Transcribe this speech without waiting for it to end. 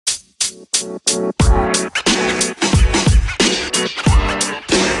What's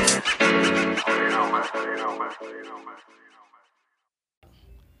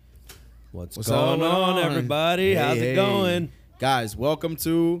going on, everybody? How's it going? Guys, welcome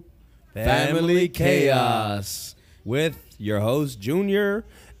to Family Chaos with your host, Junior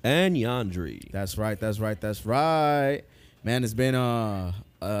and Yandri. That's right. Man, it's been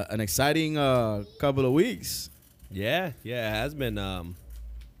an exciting couple of weeks. Yeah, it has been.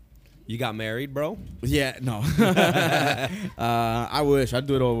 You got married, bro? Yeah, no. I wish I'd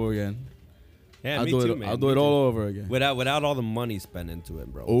do it all over again. Yeah, me too, man. I'll do it all over again. Without all the money spent into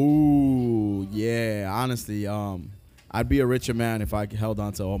it, bro. Oh, yeah. Honestly, I'd be a richer man if I held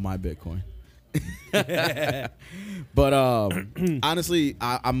on to all my Bitcoin. But honestly,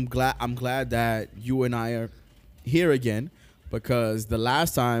 I'm glad that you and I are here again, because the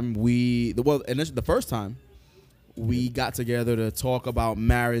last time the first time we got together to talk about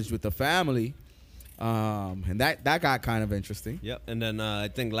marriage with the family, and that got kind of interesting. Yep. And then I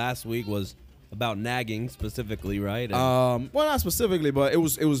think last week was about nagging specifically, right? Well, not specifically, but it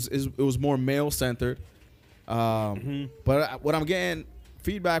was more male centered. But what I'm getting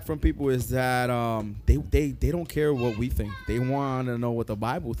feedback from people is that they don't care what we think. They want to know what the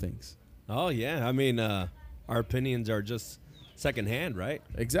Bible thinks. Oh yeah, I mean, our opinions are just secondhand, right?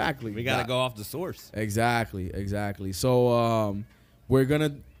 Exactly. We gotta go off the source. Exactly. So we're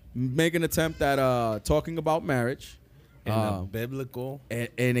gonna make an attempt at talking about marriage In a biblical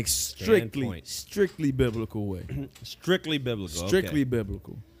in a strictly biblical way. Strictly biblical. Strictly okay.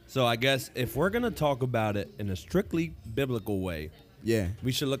 biblical. So I guess if we're going to talk about it in a strictly biblical way, yeah,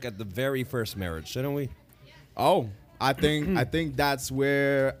 we should look at the very first marriage, shouldn't we? Oh, I think that's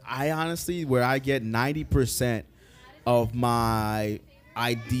where I get 90% of my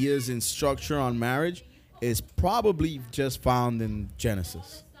ideas and structure on marriage is probably just found in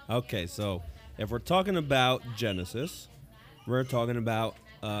Genesis. Okay, so if we're talking about Genesis, we're talking about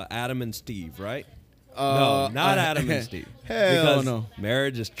Adam and Steve, right? No, not Adam and Steve. Hell because no.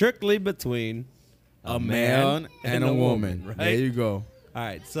 Marriage is strictly between a man and a woman. Right? There you go. All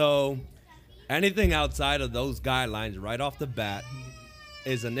right, so anything outside of those guidelines right off the bat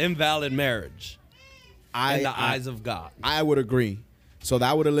is an invalid marriage in the eyes of God. I would agree. So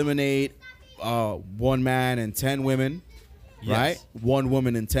that would eliminate 1 man and 10 women, Yes. right? 1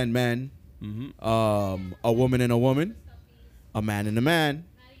 woman and 10 men. Mm-hmm. A woman and a woman, a man and a man.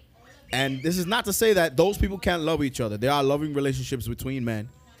 And this is not to say that those people can't love each other. There are loving relationships between men,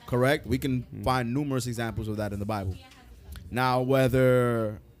 correct? We can find numerous examples of that in the Bible. Now,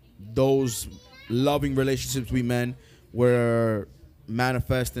 whether those loving relationships between men were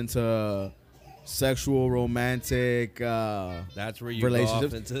manifest into sexual, romantic That's where you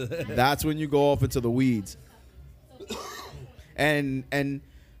relationships, go off into that's when you go off into the weeds. And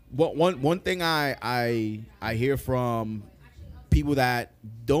one thing I hear from people that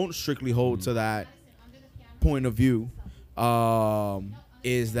don't strictly hold to that point of view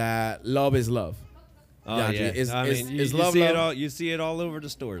is that love is love. Oh Yandri, yeah, you love see love? it all. You see it all over the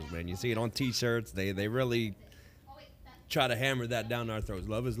stores, man. You see it on T-shirts. They really try to hammer that down our throats.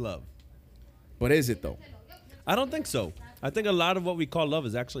 Love is love. But is it though? I don't think so. I think a lot of what we call love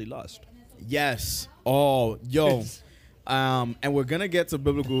is actually lust. Yes. Oh, yo. And we're gonna get to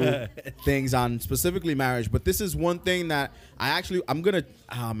biblical things on specifically marriage, but this is one thing that I'm gonna.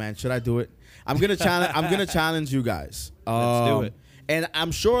 Oh man, should I do it? I'm gonna challenge you guys. Let's do it. And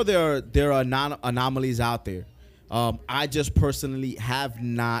I'm sure there are anomalies out there. I just personally have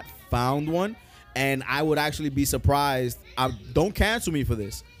not found one, and I would actually be surprised. Don't cancel me for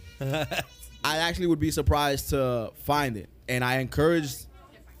this. I actually would be surprised to find it, and I encourage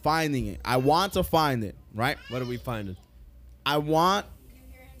finding it. I want to find it. Right? What are we finding? I want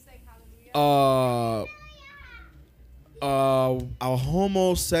a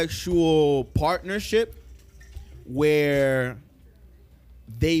homosexual partnership where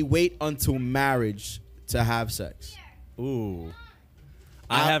they wait until marriage to have sex. Ooh,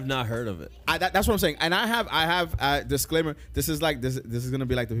 I have not heard of it. That's what I'm saying. And I have disclaimer. This is gonna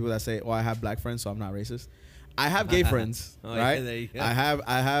be like the people that say, "Oh, I have black friends, so I'm not racist." I have gay friends, Oh, right? yeah, there you go. I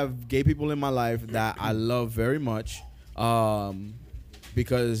have gay people in my life that I love very much,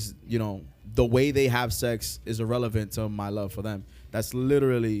 because the way they have sex is irrelevant to my love for them. That's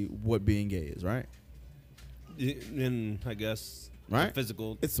literally what being gay is, right? In I guess Right?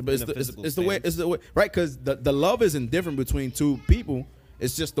 physical. It's in a physical the way stance. right, because the love isn't different between two people.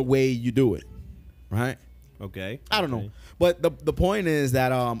 It's just the way you do it, right? Okay. I don't know, but the point is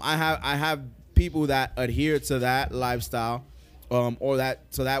that I have people that adhere to that lifestyle, or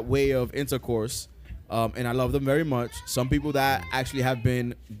that way of intercourse, and I love them very much. Some people that actually have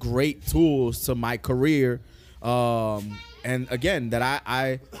been great tools to my career. And again, that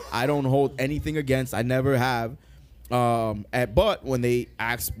I don't hold anything against. I never have. But when we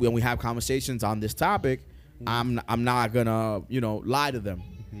have conversations on this topic, I'm not gonna lie to them,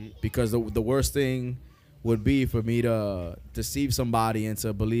 because the worst thing would be for me to deceive somebody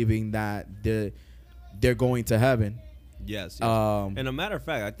into believing that they're going to heaven. Yes. And a matter of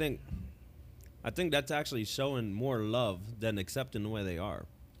fact, I think that's actually showing more love than accepting the way they are.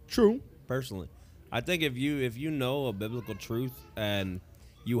 True. Personally, I think if you know a biblical truth and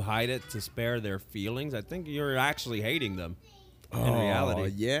you hide it to spare their feelings, I think you're actually hating them in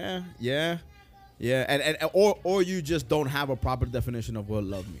reality. Yeah. And or you just don't have a proper definition of what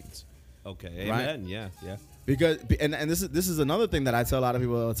love means. Okay. Right? Amen. Yeah. Because and this is another thing that I tell a lot of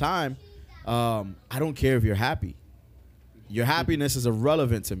people all the time. I don't care if you're happy. Your happiness is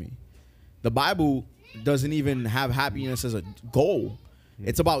irrelevant to me. The Bible doesn't even have happiness as a goal.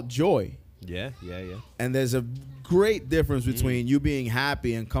 It's about joy. Yeah. And there's a great difference between you being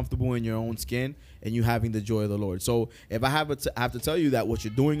happy and comfortable in your own skin and you having the joy of the Lord. So if I have to tell you that what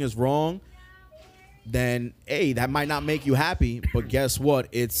you're doing is wrong, then that might not make you happy, but guess what?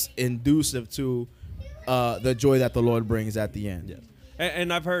 It's inducive to the joy that the Lord brings at the end. Yeah.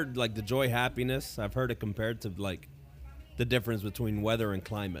 And I've heard like the joy, happiness, I've heard it compared to like the difference between weather and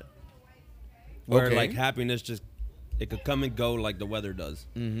climate. Where like happiness it could come and go like the weather does.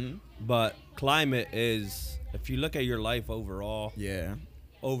 Mm-hmm. But climate is, if you look at your life overall,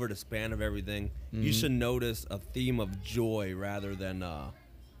 over the span of everything, you should notice a theme of joy rather than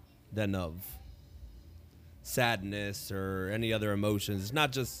of sadness or any other emotions. It's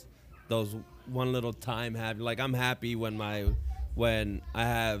not just those one little time happy. Like I'm happy when I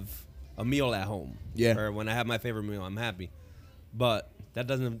have a meal at home. Yeah. Or when I have my favorite meal, I'm happy. But that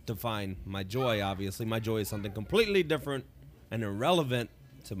doesn't define my joy, obviously. My joy is something completely different and irrelevant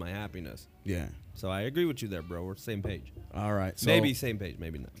to my happiness. Yeah. So I agree with you there, bro. We're same page. All right. So maybe same page,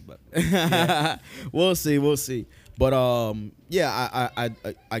 maybe not. But yeah. We'll see. But I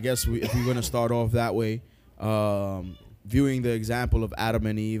guess if we're gonna start off that way, viewing the example of Adam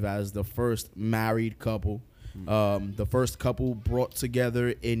and Eve as the first married couple, the first couple brought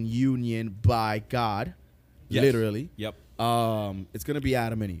together in union by God, literally. Yep. It's gonna be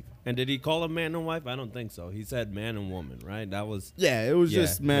Adam and Eve. And did he call them man and wife? I don't think so. He said man and woman, right? That was it was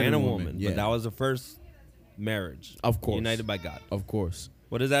just man and woman. Yeah. But that was the first marriage, of course, united by God. Of course.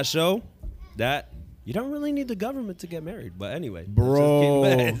 What does that show? That you don't really need the government to get married. But anyway,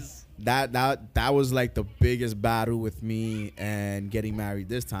 bro, that was like the biggest battle with me and getting married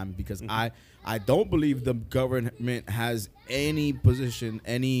this time, because I don't believe the government has any position,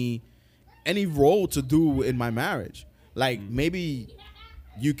 any role to do in my marriage. Like maybe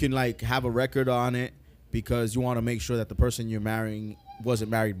you can like have a record on it because you want to make sure that the person you're marrying wasn't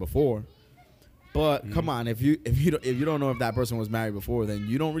married before. But come on, if you don't know if that person was married before, then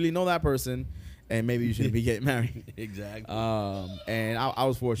you don't really know that person, and maybe you shouldn't be getting married. Exactly. And I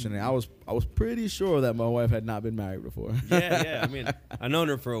was fortunate. I was pretty sure that my wife had not been married before. Yeah. I mean, I've known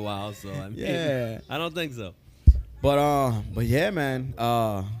her for a while, so I mean, I don't think so. But yeah, man.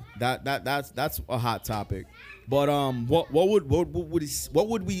 That's a hot topic. But what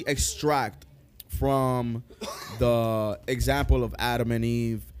would we extract from the example of Adam and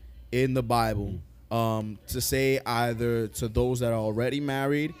Eve in the Bible, to say either to those that are already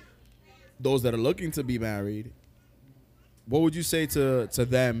married, those that are looking to be married? What would you say to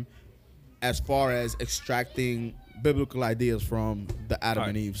them as far as extracting biblical ideas from the Adam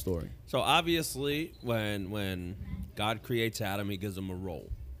and Eve story? So obviously, when God creates Adam, he gives him a role.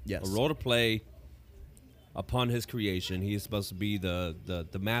 Yes. A role to play upon his creation. He is supposed to be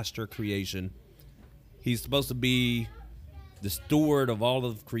the master creation. He's supposed to be the steward of all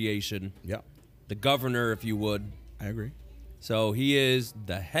of creation. Yeah. The governor, if you would. I agree. So he is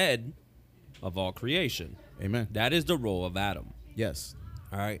the head of all creation. Amen. That is the role of Adam. Yes.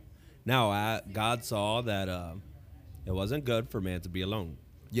 All right. Now, God saw that it wasn't good for man to be alone.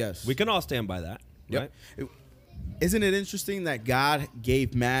 Yes. We can all stand by that. Yep. Right? Isn't it interesting that God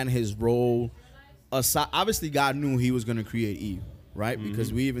gave man his role aside? Obviously, God knew he was going to create Eve, right? Mm-hmm.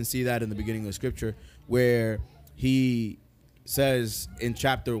 Because we even see that in the beginning of Scripture, where he says in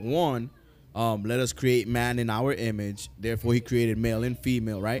chapter 1, let us create man in our image. Therefore, he created male and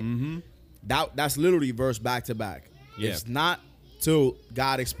female, right? Mm-hmm. That's literally verse back to back. Yeah. It's not till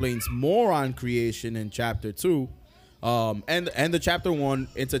God explains more on creation in chapter 2, and the chapter 1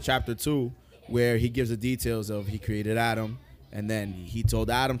 into chapter 2, where he gives the details of he created Adam, and then he told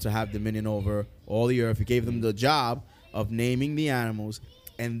Adam to have dominion over all the earth. He gave them the job of naming the animals,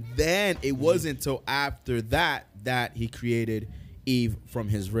 And then it wasn't until after that that he created Eve from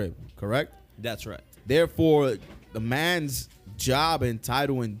his rib, correct? That's right. Therefore, the man's job and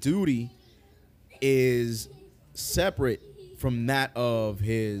title and duty is separate from that of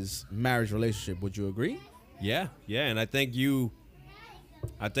his marriage relationship. Would you agree? Yeah, and I think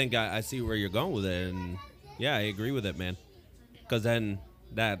I see where you're going with it, and yeah, I agree with it, man. Because then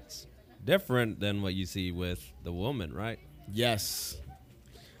that's different than what you see with the woman, right? Yes.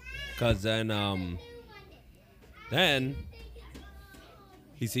 Because then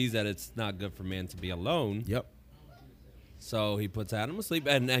he sees that it's not good for man to be alone. Yep. So he puts Adam to sleep,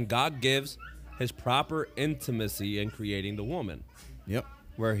 and God gives his proper intimacy in creating the woman. Yep.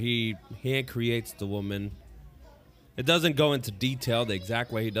 Where he creates the woman. It doesn't go into detail the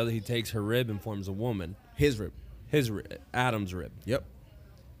exact way he does it. He takes her rib and forms a woman. His rib. Adam's rib. Yep.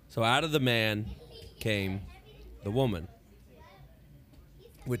 So out of the man came the woman,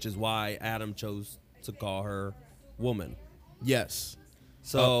 which is why Adam chose to call her woman. Yes.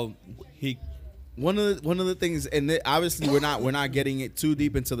 So one of the things, and obviously we're not getting it too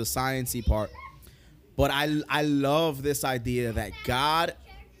deep into the sciencey part, but I love this idea that God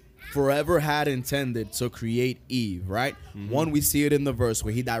forever had intended to create Eve, right? Mm-hmm. One, we see it in the verse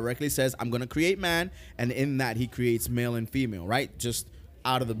where he directly says, I'm going to create man, and in that he creates male and female, right? Just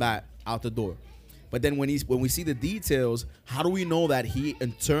out the door. But then when we see the details, how do we know that he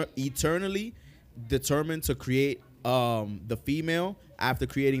eternally determined to create the female after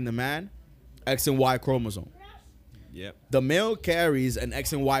creating the man? X and Y chromosome. Yep. The male carries an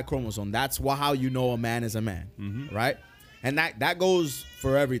X and Y chromosome. That's how you know a man is a man, right? And that goes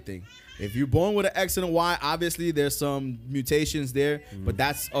for everything. If you're born with an X and a Y, obviously there's some mutations there, but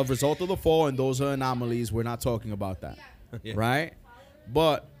that's a result of the fall, and those are anomalies. We're not talking about that, right?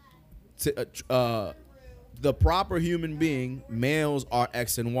 But the proper human being, males are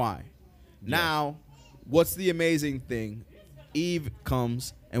X and Y. Now, what's the amazing thing? Eve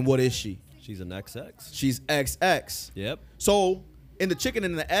comes, and what is she? She's an XX. She's XX. Yep. So in the chicken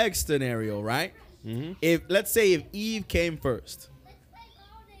and the egg scenario, right? If let's say if Eve came first,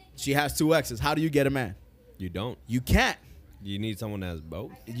 she has two X's. How do you get a man? You don't. You can't. You need someone that has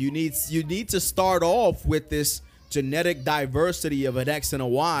both. You need to start off with this genetic diversity of an X and a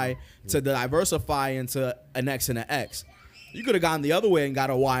Y to diversify into an X and an X. You could have gone the other way and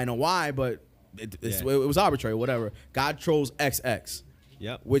got a Y and a Y, but it was arbitrary, whatever. God chose XX.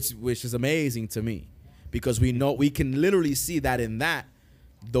 Yep. Which is amazing to me, because we can literally see that in that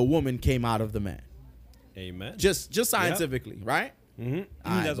the woman came out of the man. Amen. Just scientifically, right? Mm-hmm.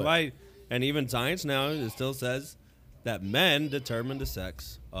 That's why, and even science now, it still says that men determine the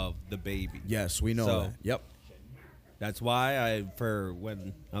sex of the baby. Yes, we know that. Yep. That's why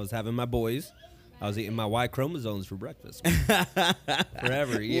when I was having my boys, I was eating my Y chromosomes for breakfast.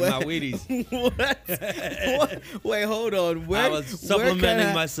 Forever, eating my Wheaties. What? Wait, hold on. I was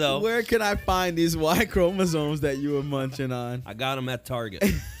supplementing myself. Where can I find these Y chromosomes that you were munching on? I got them at Target.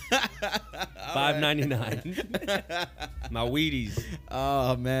 $5.99. My Wheaties.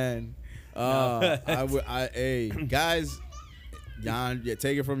 Oh man. Hey guys,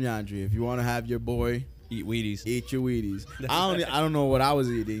 take it from Yandri. If you want to have your boy eat Wheaties, eat your Wheaties. I don't know what I was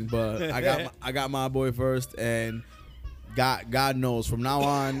eating, but I got my boy first, and God knows from now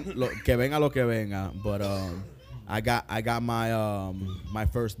on, que venga lo que venga. But I got my my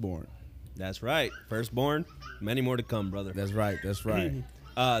firstborn. That's right, firstborn. Many more to come, brother. That's right.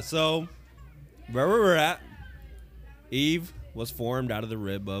 So where we're at, Eve was formed out of the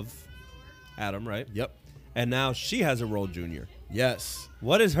rib of Adam, right? Yep. And now she has a role, Junior. Yes.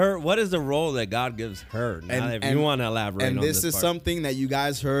 What is the role that God gives her? Now, if you want to elaborate on this. And this is something that you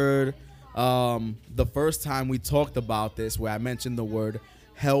guys heard the first time we talked about this, where I mentioned the word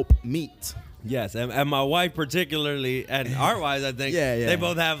help meet. Yes, and my wife particularly, and our wives, I think, they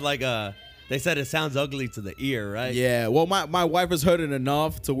both have they said it sounds ugly to the ear, right? Yeah, well, my wife has heard it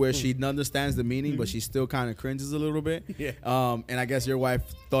enough to where she understands the meaning, but she still kind of cringes a little bit. Yeah. And I guess your wife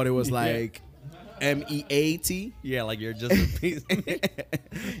thought it was like MEAT. Yeah, like you're just a piece.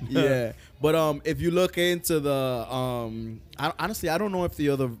 Yeah, but if you look into the honestly, I don't know if the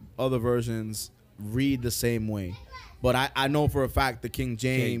other versions read the same way, but I know for a fact the King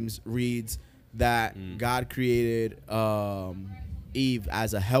James reads that God created Eve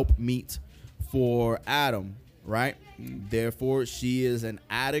as a helpmeet for Adam, right? Therefore, she is an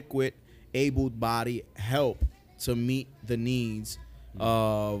adequate, able-bodied help to meet the needs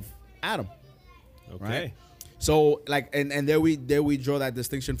of Adam. Okay. Right? So, and there we draw that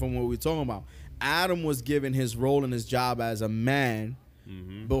distinction from what we're talking about. Adam was given his role and his job as a man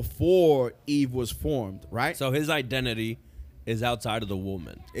before Eve was formed, right? So his identity is outside of the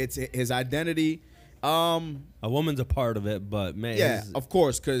woman. It's his identity. A woman's a part of it, but man, Yeah, of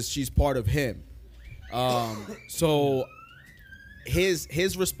course, because she's part of him. So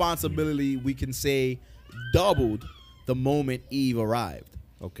his responsibility, we can say, doubled the moment Eve arrived.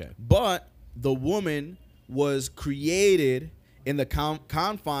 okay, But the woman was created in the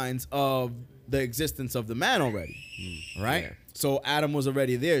confines of the existence of the man already, right? Yeah. So Adam was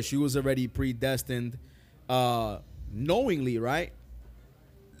already there. She was already predestined, knowingly, right,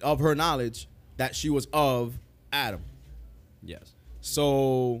 of her knowledge that she was of Adam. yes,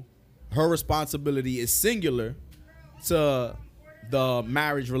 So her responsibility is singular to the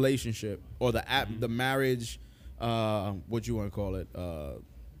marriage relationship or the marriage, what you want to call it,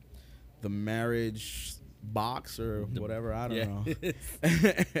 the marriage box or whatever. I don't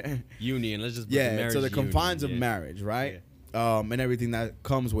know. union. Let's just put Yeah, the to the confines union. of marriage, right? And everything that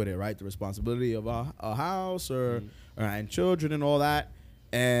comes with it, right? The responsibility of a house or and children and all that.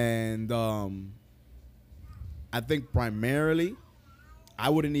 And I think primarily, I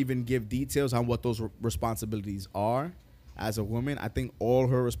wouldn't even give details on what those responsibilities are as a woman. I think all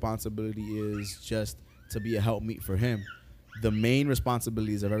her responsibility is just to be a helpmeet for him. The main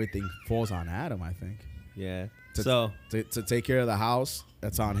responsibilities of everything falls on Adam, I think. Yeah. To take care of the house,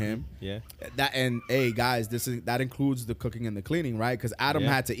 that's on him. Yeah. That, and hey guys, that includes the cooking and the cleaning, right? Because Adam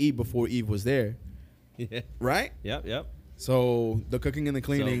had to eat before Eve was there, Yeah. right? Yep. So the cooking and the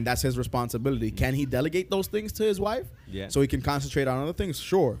cleaning, So- that's his responsibility. Can he delegate those things to his wife? Yeah. So he can concentrate on other things?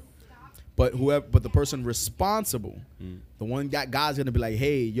 Sure. But the person responsible, the one that God's gonna be like,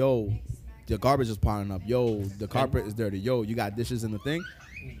 hey, yo, the garbage is piling up. Yo, the carpet is dirty. Yo, you got dishes in the thing.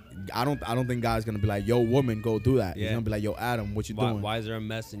 I don't think God's gonna be like, yo, woman, go do that. He's Yeah. gonna be like, yo, Adam, what you doing? Why is there a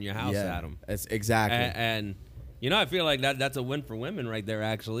mess in your house, Adam? That's exactly. And I feel like that's a win for women right there.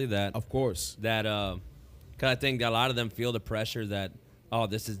 Actually, Of course. because I think a lot of them feel the pressure that, oh,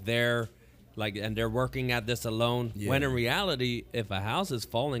 this is their, and they're working at this alone. Yeah. When in reality, if a house is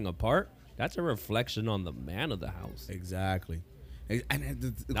falling apart, that's a reflection on the man of the house. Exactly. And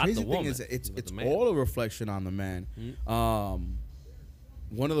the Not crazy the thing woman, is, it's but the man. all a reflection on the man.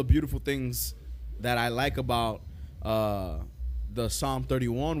 One of the beautiful things that I like about the Psalm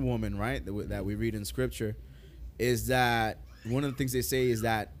 31 woman, right, that we read in Scripture, is that one of the things they say is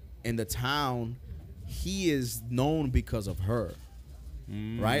that in the town, he is known because of her,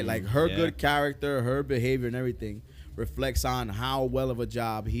 right? Like her good character, her behavior, and everything reflects on how well of a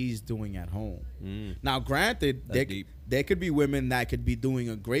job he's doing at home. Now, granted, there could be women that could be doing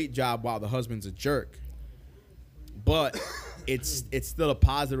a great job while the husband's a jerk, but it's still a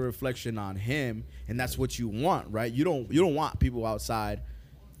positive reflection on him, and that's what you want, right? You don't want people outside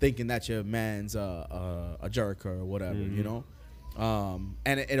thinking that your man's a jerk or whatever, you know.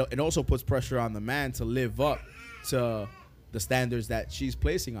 And it also puts pressure on the man to live up to the standards that she's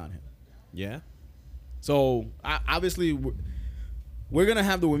placing on him. Yeah. So obviously, we're gonna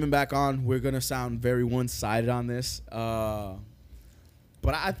have the women back on. We're gonna sound very one-sided on this, but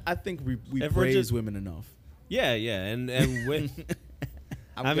I think we praise women enough. Yeah, and with,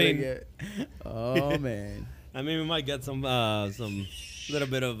 oh man, I mean, we might get some little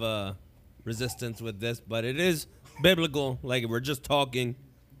bit of resistance with this, but it is biblical. Like, we're just talking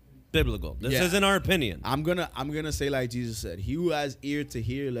biblical. This isn't our opinion. I'm gonna say like Jesus said, "He who has ear to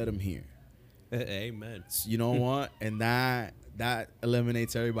hear, let him hear." Amen. You know what? And that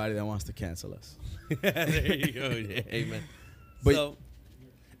eliminates everybody that wants to cancel us. There you go. Amen. But- so,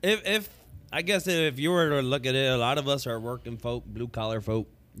 if I guess if you were to look at it, a lot of us are working folk, blue collar folk,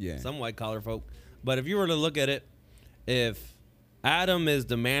 some white collar folk. But if you were to look at it, if Adam is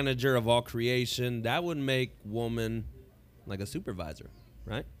the manager of all creation, that would make woman like a supervisor,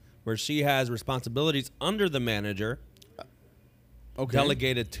 right? Where she has responsibilities under the manager,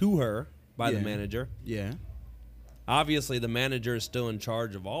 delegated to her by the manager. Yeah. Obviously, the manager is still in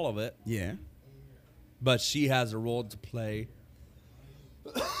charge of all of it. Yeah. But she has a role to play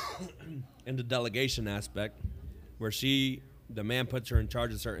in the delegation aspect, where the man puts her in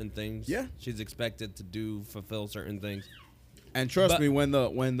charge of certain things. Yeah. She's expected to fulfill certain things. And trust me, when the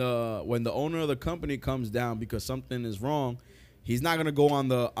owner of the company comes down because something is wrong, he's not gonna go on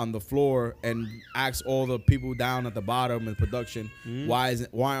the floor and ask all the people down at the bottom in production why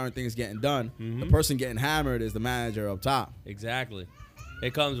aren't things getting done. The person getting hammered is the manager up top. Exactly.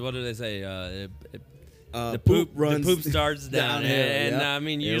 It comes. What do they say? The poop starts downhill, and I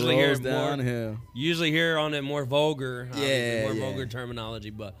mean usually hear on it more vulgar, vulgar terminology,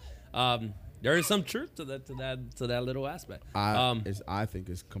 but there is some truth to that little aspect. I think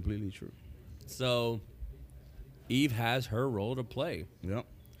it's completely true. So Eve has her role to play. Yep.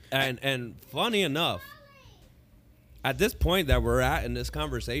 And funny enough, At this point that we're at in this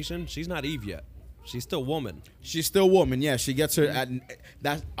conversation, she's not Eve yet. She's still woman. She's still woman. Yeah, she gets her at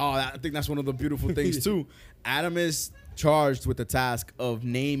that. Oh, I think that's one of the beautiful things too. Adam is charged with the task of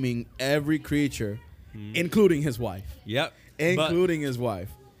naming every creature, including his wife. Yep. Including his wife.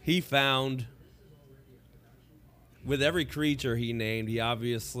 He found with every creature he named, he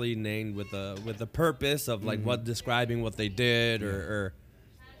obviously named with a purpose of like what describing what they did or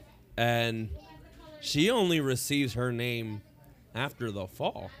and she only receives her name after the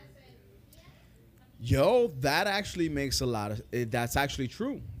fall. Yo, that actually makes a lot of that's actually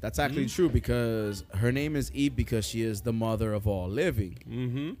true. That's actually true because her name is Eve because she is the mother of all living.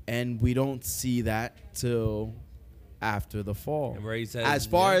 Mm-hmm. And we don't see that till after the fall. Where he says, as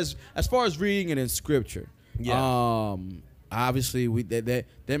far as reading it in scripture. Yeah. Obviously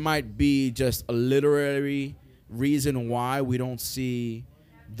there might be just a literary reason why we don't see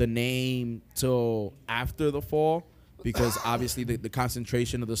the name till after the fall because obviously the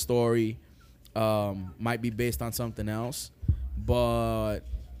concentration of the story might be based on something else, but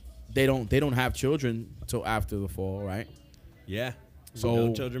they don't have children till after the fall, right? Yeah. So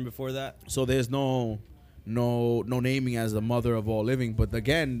no children before that. So there's no naming as the mother of all living. But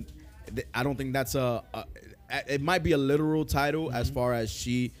again, I don't think that's it might be a literal title as far as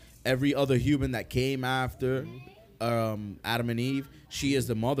every other human that came after Adam and Eve, she is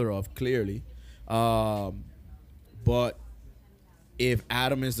the mother of clearly, but if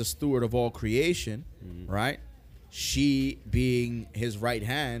Adam is the steward of all creation, right? She being his right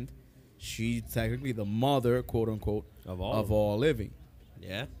hand, she's technically the mother, quote unquote, of all living.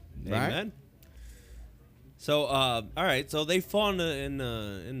 Yeah. Right? Amen. So, all right. So they fall in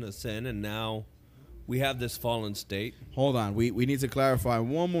the sin, and now we have this fallen state. Hold on. We need to clarify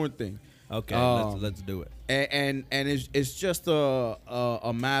one more thing. Okay, let's do it. And it's just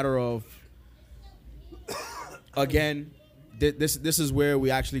a matter of again. This is where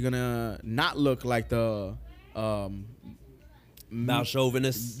we actually gonna not look like the Now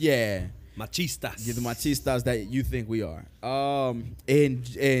chauvinists. Yeah. Machistas. Yeah, the machistas that you think we are.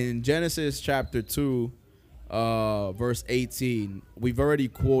 In Genesis chapter 2, verse 18, we've already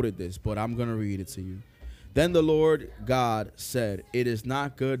quoted this, but I'm gonna read it to you. Then the Lord God said, "It is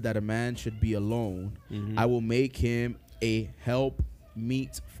not good that a man should be alone. I will make him a help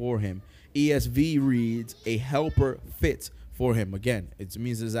meet for him." ESV reads, "a helper fit for him." Again, it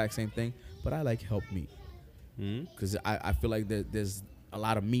means the exact same thing, but I like help meet because I feel like there's a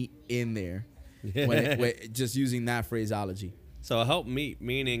lot of meat in there when just using that phraseology. So a help meet,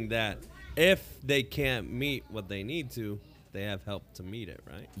 meaning that if they can't meet what they need to, they have help to meet it,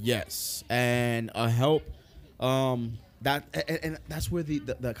 right? Yes, and a help that's where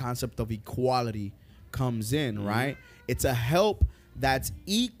the concept of equality comes in, right? It's a help that's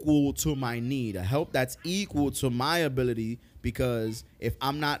equal to my need, a help that's equal to my ability, because if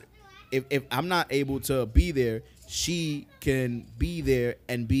I'm not able to be there, she can be there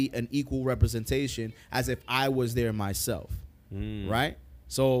and be an equal representation as if I was there myself. Right?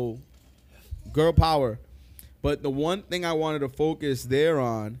 So girl power. But the one thing I wanted to focus there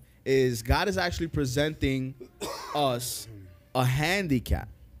on is God is actually presenting us a handicap,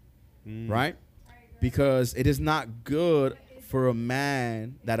 right? Because it is not good for a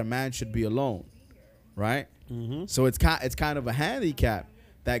man that a man should be alone, right? So it's kind of a handicap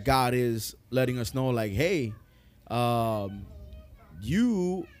that God is letting us know, like, hey,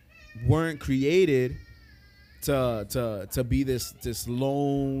 you weren't created to be this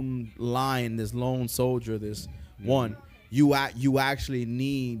lone lion, this lone soldier, this one. You actually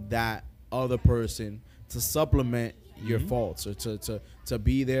need that other person to supplement your faults or to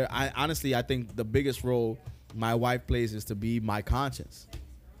be there. I think the biggest role my wife plays is to be my conscience.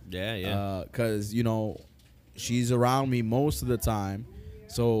 Yeah. Because she's around me most of the time,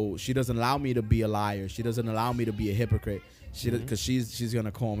 so she doesn't allow me to be a liar. She doesn't allow me to be a hypocrite. Because she's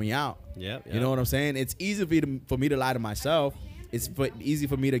gonna call me out. Yep. You know what I'm saying? It's easy for me to lie to myself. It's easy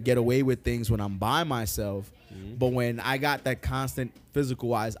for me to get away with things when I'm by myself. But when I got that constant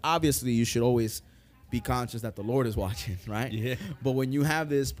physical eyes, obviously you should always be conscious that the Lord is watching, right? Yeah. But when you have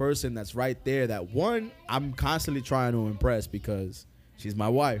this person that's right there, that one, I'm constantly trying to impress because she's my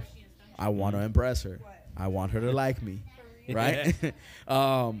wife. I want to impress her. I want her to like me, right?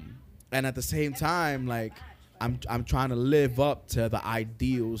 And at the same time, like, I'm trying to live up to the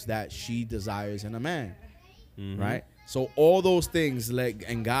ideals that she desires in a man, right? So all those things, like,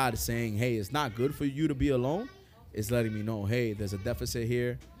 and God is saying, hey, it's not good for you to be alone. It's letting me know, hey, there's a deficit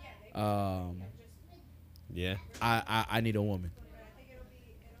here. Yeah. I need a woman,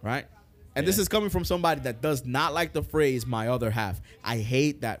 right? And this is coming from somebody that does not like the phrase "my other half." I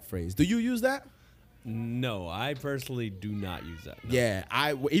hate that phrase. Do you use that? No, I personally do not use that. No.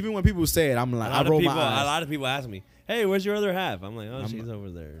 Yeah, even when people say it, I'm like, I roll my eyes. A lot of people ask me, "Hey, where's your other half?" I'm like, "Oh, she's over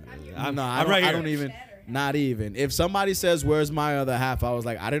there." I'm right here. I don't even. Not even. If somebody says, "Where's my other half?" I was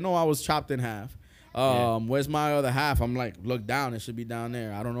like, I didn't know I was chopped in half. Where's my other half? I'm like, look down. It should be down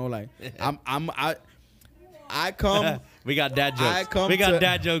there. I don't know. Like, I come. We got dad jokes. We got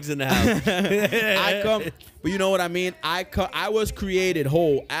dad jokes in the house. I come, but you know what I mean. I was created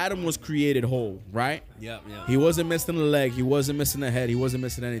whole. Adam was created whole, right? Yep. He wasn't missing a leg. He wasn't missing a head. He wasn't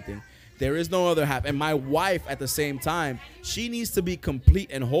missing anything. There is no other half. And my wife, at the same time, she needs to be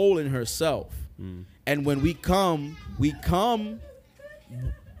complete and whole in herself. And when we come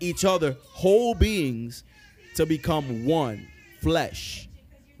each other whole beings to become one flesh,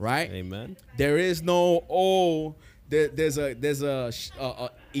 right? Amen. There is no there's a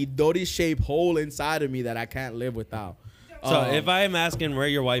Idori shaped hole inside of me that I can't live without. So if I am asking where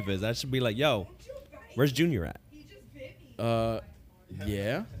your wife is, that should be like, yo, where's Junior at?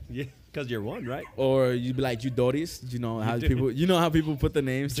 Yeah. Yeah, because you're one, right? Or you'd be like Judoris. You know how people put the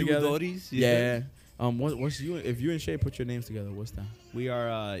names together. Judoris? Yeah. What's you? If you're in shape, put your names together. What's that? We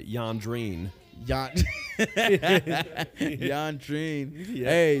are Yandrine. Yandrine. Yeah.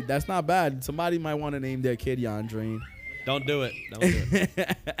 Hey, that's not bad. Somebody might want to name their kid Yandrine. Don't do it. Don't do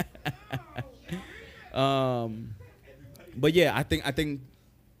it. But yeah, I think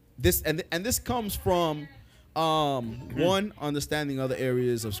this and this comes from one, understanding other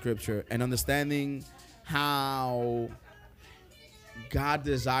areas of scripture and understanding how God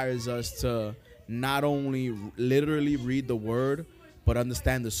desires us to not only literally read the word, but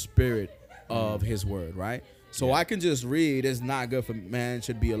understand the spirit of his word, right? So I can just read, it's not good for man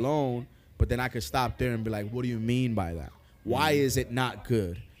should be alone, but then I could stop there and be like, what do you mean by that? Why is it not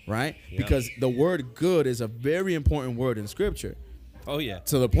good, right? Yep. Because the word good is a very important word in scripture. Oh, yeah.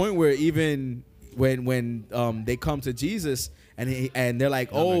 To the point where even when they come to Jesus and they're like,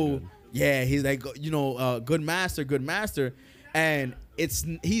 oh, yeah, he's like, good master. And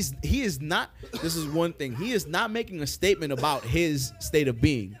he is not, this is one thing, he is not making a statement about his state of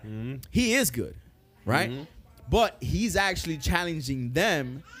being. Mm-hmm. He is good, right? Mm-hmm. But he's actually challenging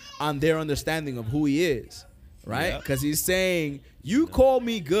them on their understanding of who he is, right? Because he's saying, you call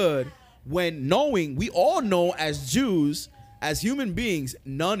me good when knowing, we all know as Jews, as human beings,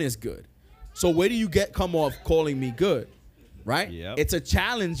 none is good. So where do you come off calling me good? Right? Yep. It's a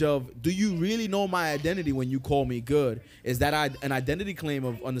challenge of, do you really know my identity when you call me good? Is that an identity claim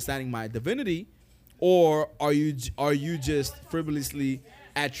of understanding my divinity? Or are you just frivolously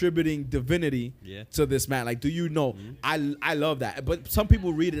attributing divinity to this man? Like, do you know? Mm-hmm. I love that. But some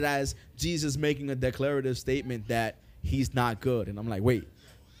people read it as Jesus making a declarative statement that he's not good. And I'm like, wait,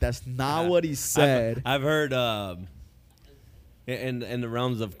 that's not what he said. I've heard in the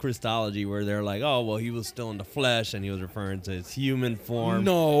realms of Christology where they're like, oh, well, he was still in the flesh and he was referring to his human form.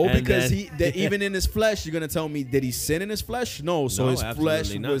 No, because even in his flesh, you're going to tell me, did he sin in his flesh? No, so his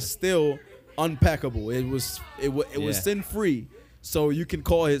flesh was still impeccable. It was sin free. So you can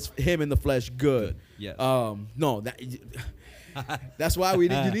call him in the flesh good. Yes. No, that's why you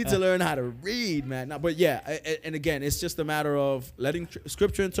need to learn how to read, man. No, but yeah, and again, it's just a matter of letting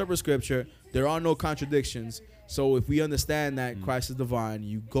scripture interpret scripture. There are no contradictions. So if we understand that Christ is divine,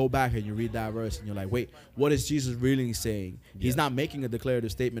 you go back and you read that verse and you're like, wait, what is Jesus really saying? He's not making a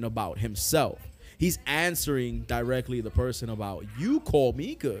declarative statement about himself. He's answering directly the person about, you call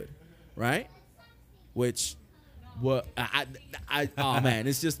me good, right? Which, oh man,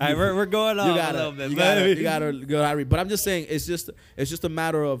 it's just we're going on a little bit. You gotta go read. But I'm just saying, it's just a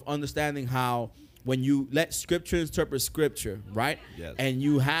matter of understanding how when you let scripture interpret scripture, right? Yes. And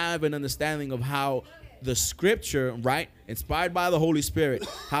you have an understanding of how the scripture, right, inspired by the Holy Spirit,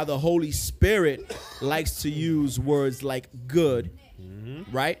 how the Holy Spirit likes to use words like good,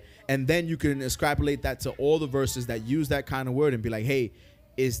 right? And then you can extrapolate that to all the verses that use that kind of word and be like, hey,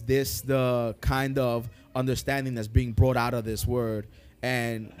 is this the kind of understanding that's being brought out of this word?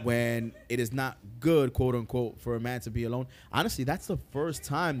 And when it is not good, quote unquote, for a man to be alone, honestly, that's the first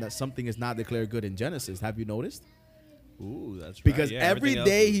time that something is not declared good in Genesis. Have you noticed? Ooh, that's right. Because every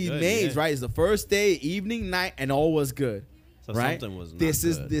day he made, right, is the first day, evening, night, and all was good. So right? Something was not this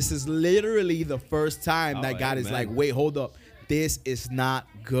good. is literally the first time that God is like, wait, hold up. This is not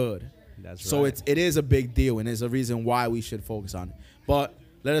good. That's so right. it is a big deal, and there's a reason why we should focus on it. But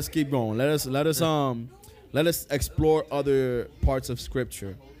let us keep going. Let us explore other parts of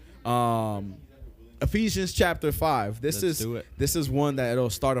scripture. Ephesians chapter 5. This is one that it'll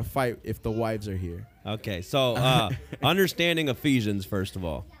start a fight if the wives are here. Okay, so understanding Ephesians, first of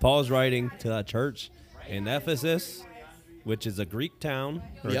all. Paul's writing to a church in Ephesus, which is a Greek town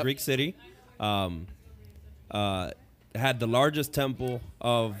or a Greek city. had the largest temple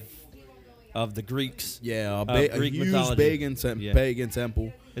of the Greeks. Yeah, a huge mythology. pagan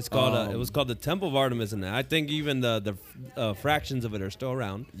temple. It's called. It was called the Temple of Artemis, and I think even the fractions of it are still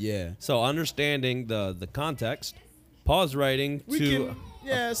around. Yeah. So understanding the context, Paul's writing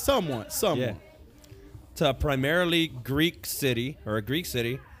somewhat. Yeah, to a primarily Greek city or a Greek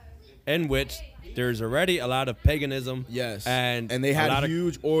city, in which there's already a lot of paganism. Yes. And they had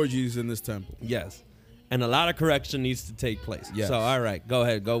huge orgies in this temple. Yes. And a lot of correction needs to take place. Yes. So all right, go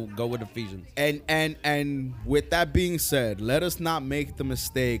ahead, go with Ephesians. And with that being said, let us not make the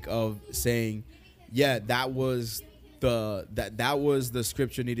mistake of saying, yeah, that was the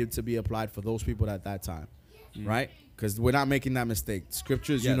scripture needed to be applied for those people at that time, right? Because we're not making that mistake.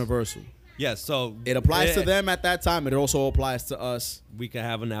 Scripture is universal. Yes, so it applies to them at that time. It also applies to us. We can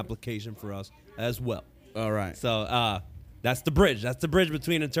have an application for us as well. All right. So that's the bridge. That's the bridge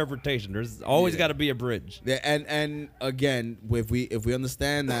between interpretation. There's always got to be a bridge. Yeah, and again, if we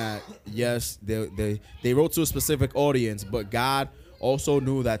understand that, yes, they wrote to a specific audience, but God also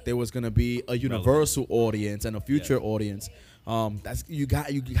knew that there was going to be a universal audience and a future audience. That's you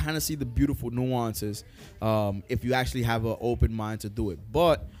kind of see the beautiful nuances if you actually have an open mind to do it.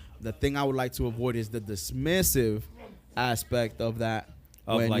 But the thing I would like to avoid is the dismissive aspect of that.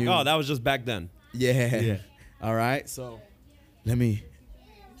 Of like, oh, that was just back then. Yeah. All right. So let me.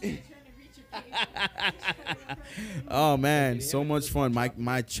 Oh man, so much fun.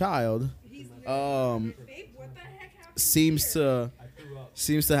 My child seems to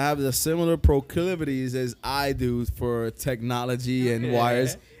have the similar proclivities as I do for technology and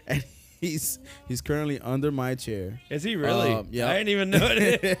wires, and he's currently under my chair. Is he really? Yeah. I didn't even know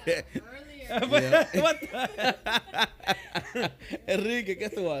it. What Enrique, ¿qué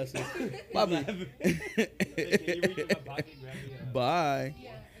tú haces? Papi. Bye.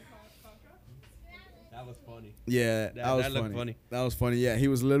 That was funny. Yeah, that was funny. That was funny. Yeah, he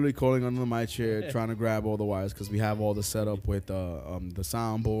was literally crawling under my chair trying to grab all the wires because we have all the setup with the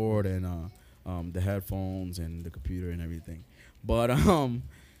soundboard and the headphones and the computer and everything. But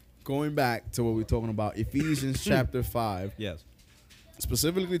going back to what we're talking about, Ephesians chapter 5. Yes.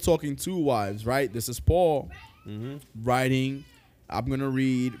 Specifically talking to wives, right? This is Paul writing. I'm going to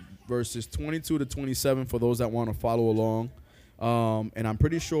read verses 22 to 27 for those that want to follow along. And I'm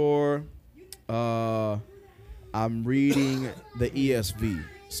pretty sure I'm reading the ESV.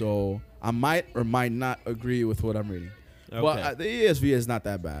 So I might or might not agree with what I'm reading. Okay. But the ESV is not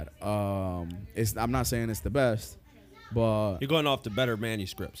that bad. I'm not saying it's the best, but... You're going off the better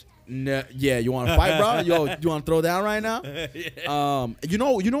manuscripts. Yeah, you want to fight, bro? You want to throw down right now? Yeah. You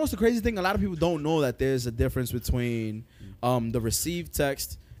know what's the crazy thing? A lot of people don't know that there's a difference between the received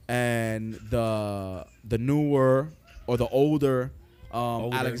text and the newer or the older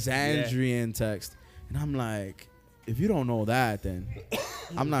Alexandrian text. And I'm like, if you don't know that, then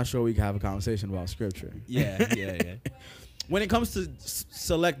I'm not sure we can have a conversation about scripture. Yeah. When it comes to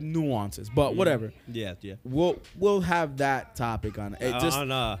select nuances, but whatever. Yeah. We'll have that topic on it.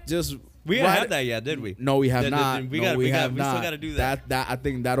 Just we didn't have that yet, did we? No, we have not. We still got to do that. That I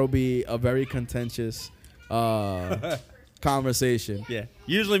think that'll be a very contentious conversation. Yeah.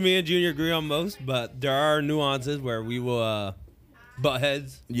 Usually me and Junior agree on most, but there are nuances where we will butt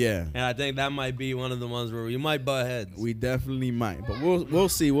heads. Yeah. And I think that might be one of the ones where we might butt heads. We definitely might, but we'll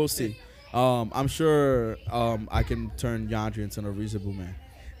see. We'll see. I'm sure I can turn Yandri into a reasonable man.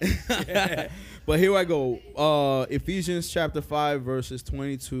 But here I go. Ephesians chapter 5, verses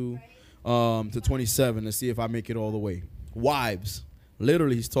 22 to 27. Let's see if I make it all the way. Wives.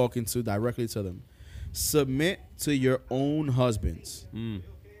 Literally, he's talking directly to them. Submit to your own husbands.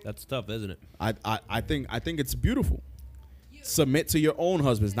 That's tough, isn't it? I think it's beautiful. Submit to your own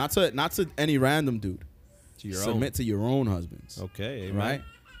husbands, not to any random dude. Submit to your own husbands. Okay, amen. Right?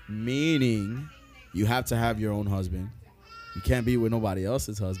 Meaning, you have to have your own husband. You can't be with nobody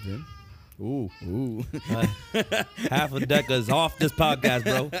else's husband. Ooh. Half a deck is off this podcast,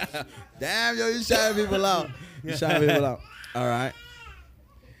 bro. Damn, yo, you shouting people out. All right.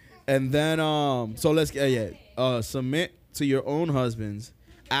 And then, so let's submit to your own husbands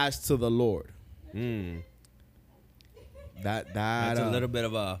as to the Lord. That's a little bit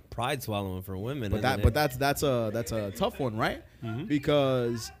of a pride swallowing for women. But that's a tough one, right?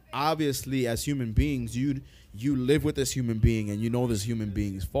 Because obviously, as human beings, you live with this human being and you know this human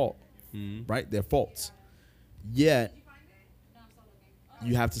being's fault, right? Their faults. Yet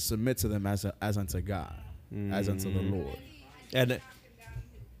you have to submit to them as unto God, as unto the Lord.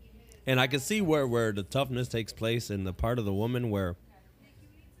 And I can see where the toughness takes place in the part of the woman where,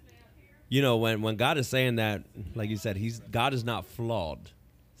 you know, when God is saying that, like you said, God is not flawed.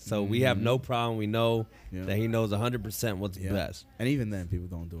 So we have no problem. We know Yeah. that he knows 100% what's Yeah. best. And even then, people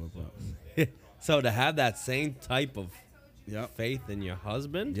don't do it. But So to have that same type of yep. faith in your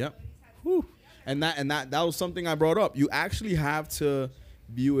husband, Yep. whew, And that was something I brought up. You actually have to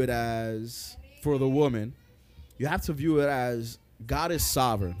view it as, for the woman, you have to view it as God is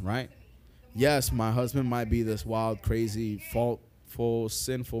sovereign, right? Yes, my husband might be this wild, crazy, faultful,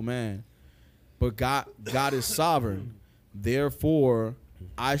 sinful man, but God is sovereign. Therefore,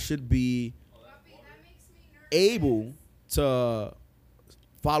 I should be able to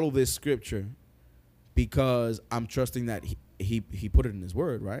follow this scripture because I'm trusting that he put it in his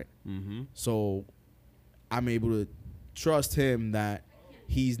word, right? mm-hmm. So I'm able to trust him that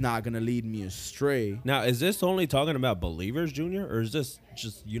he's not going to lead me astray. Now, is this only talking about believers, Junior, or is this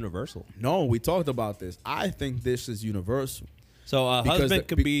just universal? No, we talked about this. I think this is universal. So a Because husband the-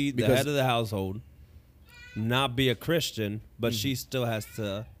 could be- be the because- head of the household, not be a Christian, but she still has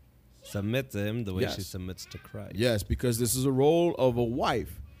to submit to him the way she Yes. submits to Christ. Yes, because this is a role of a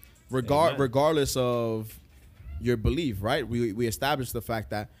wife, Amen. regardless of your belief, right? We established the fact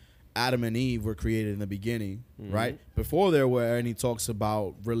that Adam and Eve were created in the beginning, right? Before there were any talks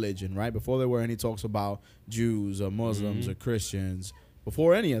about religion, right? Before there were any talks about Jews or Muslims or Christians,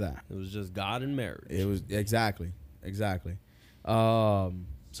 before any of that. It was just God and marriage. It was exactly.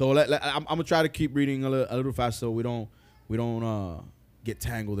 So I'm gonna try to keep reading a little fast so we don't get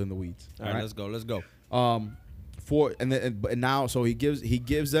tangled in the weeds. All right, let's go. And now so he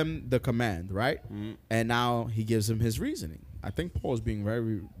gives them the command, right? And now he gives them his reasoning. I think Paul is being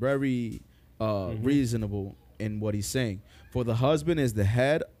very, very reasonable in what he's saying. For the husband is the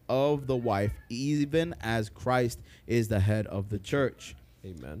head of the wife, even as Christ is the head of the church.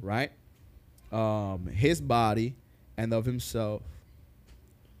 Amen. Right? His body and of himself,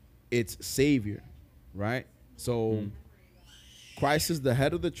 its Savior. Right? So Christ is the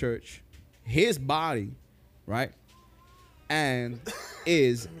head of the church, his body, right? And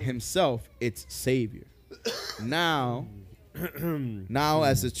is himself its Savior. Now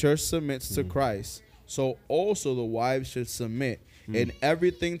as the church submits to Christ, so also the wives should submit in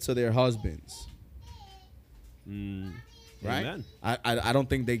everything to their husbands. Right? Amen. I don't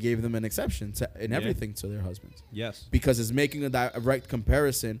think they gave them an exception in everything to their husbands, Yes. because it's making a direct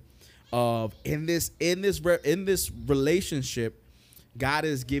comparison of in this relationship, God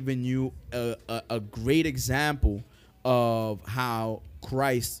has given you a great example of how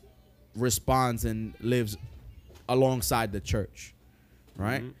Christ responds and lives alongside the church,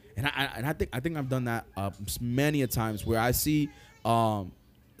 right? And I think I've done that many a times where I see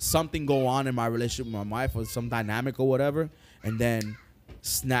something go on in my relationship with my wife or some dynamic or whatever, and then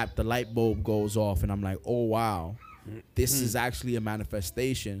snap, the light bulb goes off, and I'm like, oh wow, this is actually a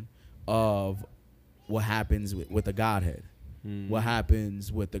manifestation of what happens with the Godhead. What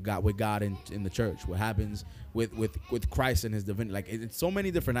happens with God in the church? What happens with Christ and his divinity? Like it's so many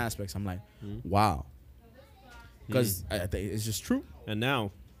different aspects. I'm like, wow, because I think it's just true. And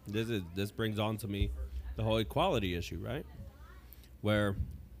now this brings on to me the whole equality issue, right? Where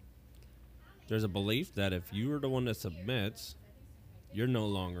there's a belief that if you are the one that submits, you're no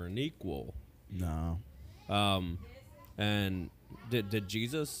longer an equal. No, And did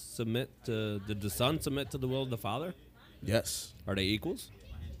Jesus submit to? Did the Son submit to the will of the Father? yes, Are they equals?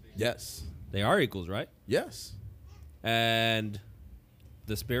 yes, They are equals, right? yes, And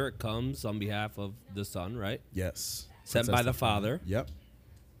the Spirit comes on behalf of the Son, right? yes. Sent by the Father. Yep.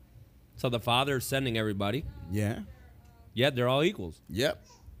 So the Father is sending everybody. Yeah. Yet they're all equals. Yep.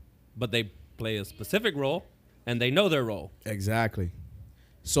 But they play a specific role, and they know their role. Exactly.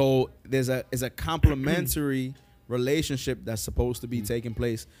 So there's a complementary relationship that's supposed to be taking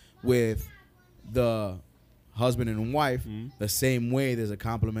place with the husband and wife. The same way there's a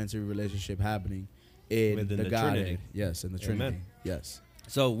complementary relationship happening in Within the the Godhead. Trinity. Yes, in the Amen. Trinity. Yes.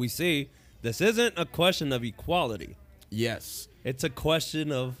 So we see this isn't a question of equality. Yes. It's a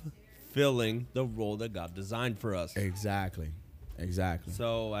question of filling the role that God designed for us. Exactly. Exactly.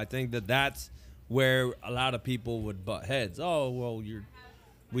 So I think that's where a lot of people would butt heads. Oh, well,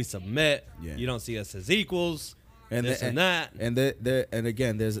 we submit. Yeah. You don't see us as equals. And This and that. And and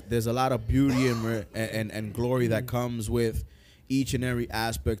again, there's a lot of beauty and glory that comes with each and every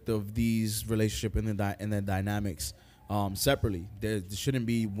aspect of these relationship and the dynamics separately. There shouldn't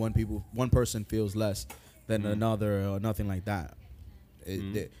be one person feels less than another or nothing like that.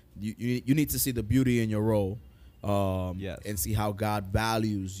 You need to see the beauty in your role, Yes. and see how God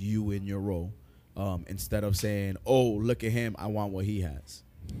values you in your role, instead of saying, "Oh, look at him, I want what he has."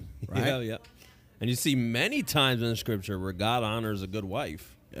 Right? Yeah, yeah. And you see many times in the scripture where God honors a good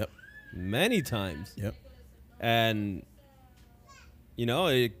wife. Yep. Many times. Yep. And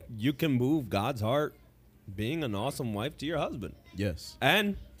you can move God's heart being an awesome wife to your husband. Yes.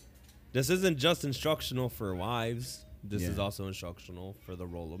 And this isn't just instructional for wives. This Yeah. is also instructional for the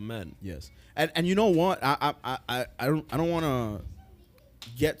role of men. Yes. And you know what? I don't want to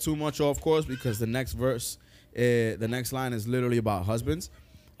get too much off course because the next verse, the next line is literally about husbands,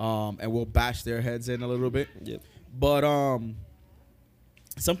 and we'll bash their heads in a little bit. Yep. But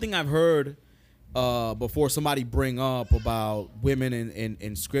something I've heard before somebody bring up about women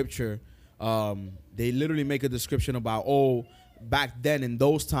in scripture, they literally make a description about, back then in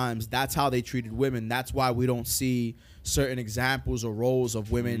those times, that's how they treated women. That's why we don't see certain examples or roles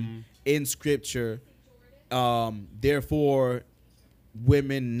of women in scripture. Therefore,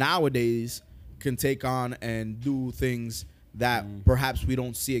 women nowadays can take on and do things that perhaps we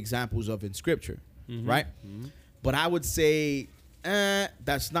don't see examples of in scripture, right? But I would say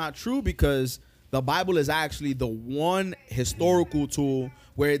that's not true, because the Bible is actually the one historical tool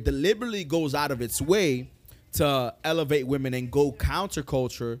where it deliberately goes out of its way to elevate women and go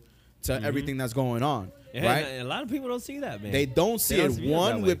counterculture to everything that's going on. Yeah, right? And a lot of people don't see that, man. They don't see They it. don't see it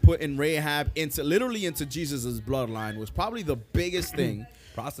One, that way. with putting Rahab into Jesus' bloodline was probably the biggest thing.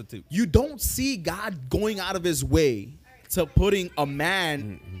 Prostitute. You don't see God going out of his way to putting a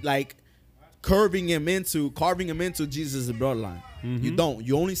man like carving him into Jesus' bloodline. You don't.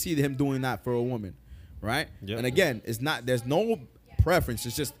 You only see him doing that for a woman, right? Yep. And again, there's no preference.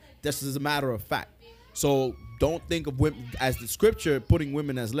 It's just this is a matter of fact. So don't think of women as the scripture putting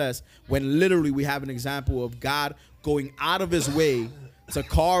women as less, when literally we have an example of God going out of his way to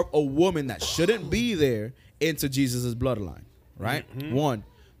carve a woman that shouldn't be there into Jesus' bloodline, right? One.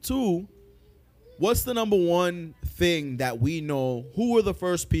 Two, what's the number one thing that we know? Who were the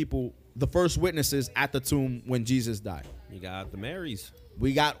first people, the first witnesses at the tomb when Jesus died? You got the Marys.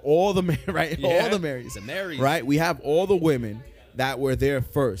 We got all the right, Yeah, all the Marys. the Marys. Right? We have all the women that were there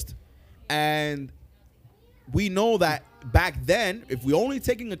first. And we know that back then, if we only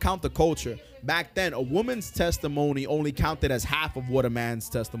take into account the culture, back then a woman's testimony only counted as half of what a man's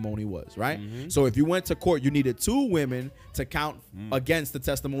testimony was, right? So if you went to court, you needed two women to count against the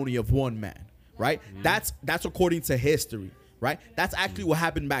testimony of one man, right? That's according to history, right? That's actually what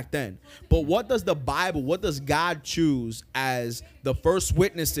happened back then. But what does the Bible, what does God choose as the first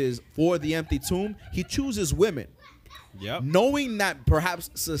witnesses for the empty tomb? He chooses women. Yep. Knowing that perhaps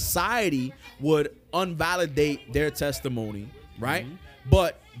society would invalidate their testimony, right?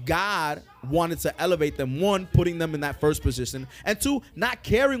 But God wanted to elevate them, one, putting them in that first position, and two, not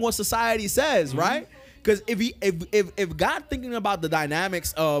caring what society says, right? Because if God thinking about the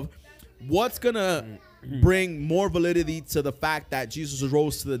dynamics of what's gonna bring more validity to the fact that Jesus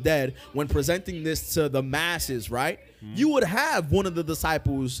rose to the dead when presenting this to the masses, right? You would have one of the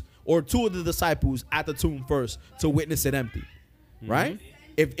disciples or two of the disciples at the tomb first to witness it empty, right?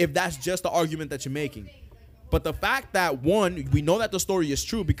 If that's just the argument that you're making. But the fact that, one, we know that the story is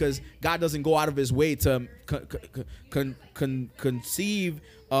true because God doesn't go out of his way to conceive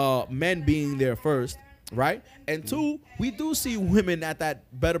men being there first, right? And two, we do see women at that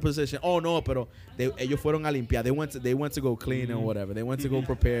better position. Oh no, pero ellos fueron a limpiar. They went to go clean and whatever. They went to go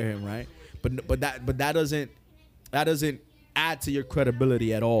prepare him, right? But that doesn't add to your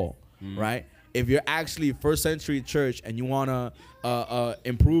credibility at all, right? If you're actually first century church and you want to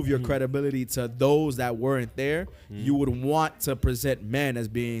improve your credibility to those that weren't there, you would want to present men as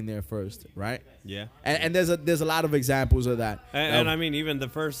being there first, right? Yeah. And there's a lot of examples of that. And I mean, even the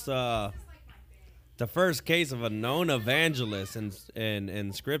first case of a known evangelist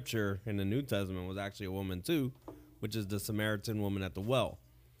in Scripture in the New Testament was actually a woman too, which is the Samaritan woman at the well.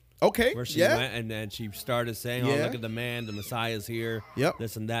 Okay. Where she went and then she started saying, "Oh, look at the man, the Messiah's here." Yep.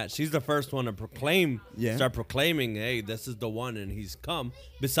 This and that. She's the first one to start proclaiming, "Hey, this is the one, and he's come."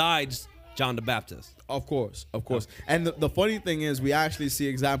 Besides John the Baptist. Of course. And the funny thing is, we actually see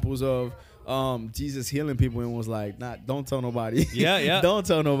examples of Jesus healing people and was like, "Nah, don't tell nobody." Yeah. Don't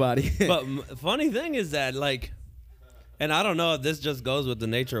tell nobody. But funny thing is that, like, and I don't know if this just goes with the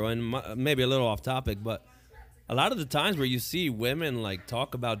nature, and maybe a little off topic, but a lot of the times where you see women like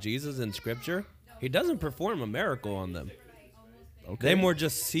talk about Jesus in Scripture, he doesn't perform a miracle on them. Okay. They more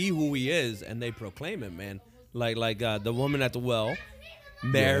just see who he is and they proclaim it, man. Like the woman at the well,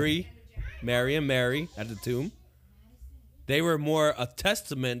 Mary at the tomb. They were more a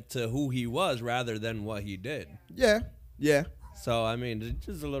testament to who he was rather than what he did. Yeah. So I mean, it's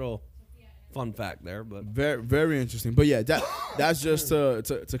just a little fun fact there, but very, very interesting. But yeah, that's just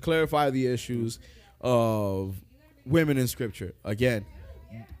to clarify the issues of women in Scripture. Again,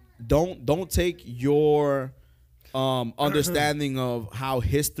 don't take your understanding of how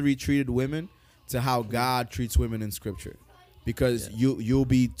history treated women to how God treats women in Scripture. because you'll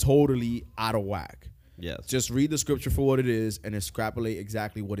be totally out of whack. Yes. Just read the scripture for what it is and extrapolate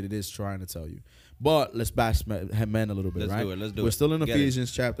exactly what it is trying to tell you. But let's bash men a little bit, right? Let's do it. We're still in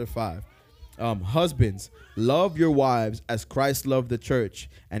Ephesians chapter 5. Husbands, love your wives as Christ loved the church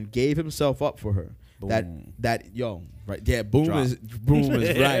and gave himself up for her. Boom. Right? Yeah, boom Drop. is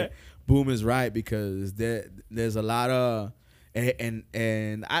right. Boom is right, because there's a lot of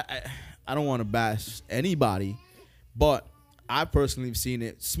and I don't want to bash anybody, but I personally have seen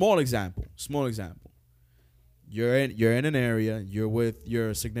it. Small example. You're in an area, you're with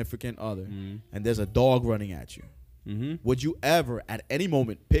your significant other, and there's a dog running at you. Mm-hmm. Would you ever, at any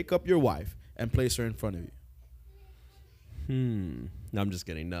moment, pick up your wife and place her in front of you? No, I'm just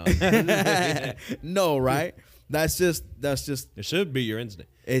kidding. No. No, right? That's just. It should be your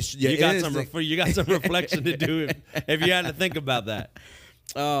instinct. You got some reflection to do if you had to think about that.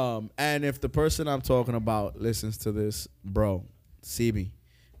 And if the person I'm talking about listens to this, bro, see me,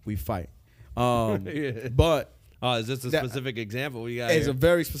 we fight. But is this a specific example we got? It's here? a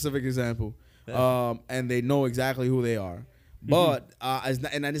very specific example. And they know exactly who they are. But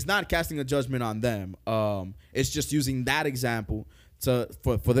and it's not casting a judgment on them. It's just using that example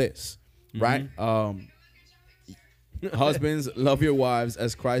for this, right? Husbands, love your wives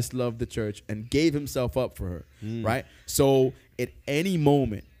as Christ loved the church and gave himself up for her, right? So at any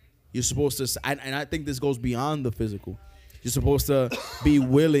moment, you're supposed to, and I think this goes beyond the physical. You're supposed to be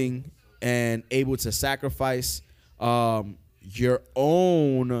willing and able to sacrifice your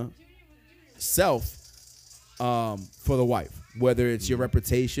own self for the wife, whether it's your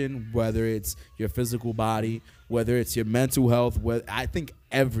reputation, whether it's your physical body, whether it's your mental health. I think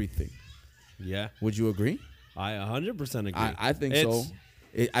everything. Yeah. Would you agree? I 100% agree. I think so.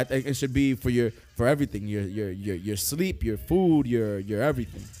 I think it should be for everything. Your sleep, your food, your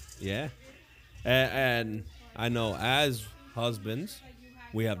everything. Yeah. And I know as husbands,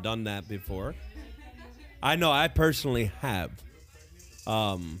 we have done that before. I know I personally have.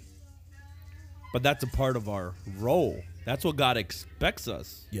 But that's a part of our role. That's what God expects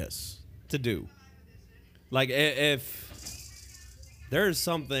us to do. Like if there is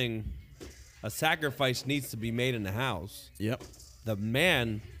something, a sacrifice needs to be made in the house. Yep. The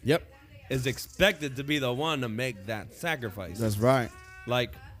man is expected to be the one to make that sacrifice. That's right.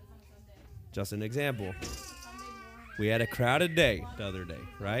 Like, just an example. We had a crowded day the other day,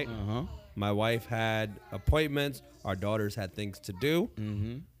 right? Uh-huh. My wife had appointments. Our daughters had things to do.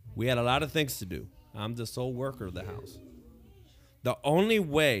 Mm-hmm. We had a lot of things to do. I'm the sole worker of the house. The only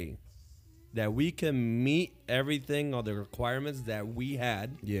way that we can meet everything or the requirements that we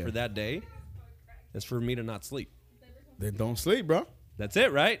had for that day is for me to not sleep. Then don't sleep, bro. That's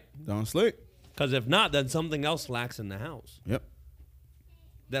it, right? Don't sleep. Because if not, then something else lacks in the house. Yep.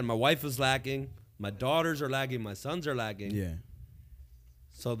 Then my wife is lacking. My daughters are lacking. My sons are lacking. Yeah.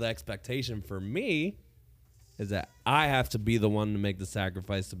 So the expectation for me is that I have to be the one to make the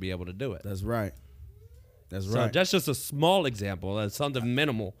sacrifice to be able to do it. That's right. That's So right. that's just a small example. That's something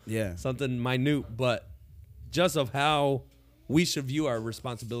minimal. Yeah. Something minute, but just of how we should view our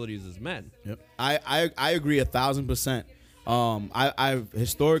responsibilities as men. Yep. I agree 1,000%. I've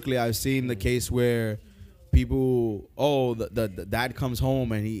historically I've seen the case where people, the dad comes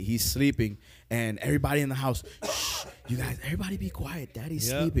home and he's sleeping and everybody in the house, shh, you guys, everybody be quiet. Daddy's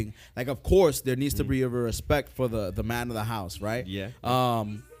sleeping. Like, of course, there needs to be a respect for the man of the house, right? Yeah.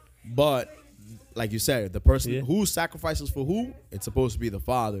 But like you said, the person who sacrifices for who, it's supposed to be the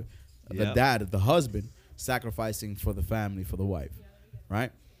father, the dad, the husband, sacrificing for the family, for the wife,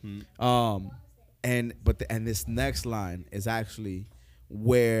 right? And this next line is actually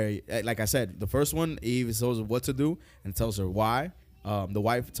where, like I said, the first one, Eve tells her what to do and tells her why. The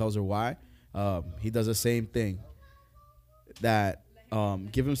wife tells her why. He does the same thing. That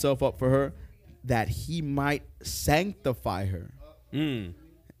give himself up for her, that he might sanctify her.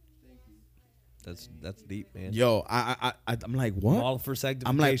 That's deep, man. Yo, I'm like, what? All for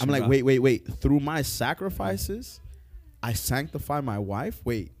sanctification. I'm like, wait. Through my sacrifices, I sanctify my wife.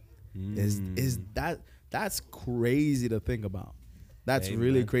 Wait, is that's crazy to think about? That's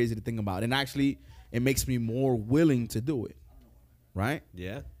really crazy to think about, and actually, it makes me more willing to do it, right?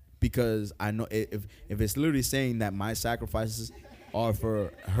 Yeah. Because I know if it's literally saying that my sacrifices are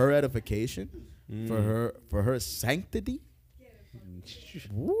for her edification, for her sanctity.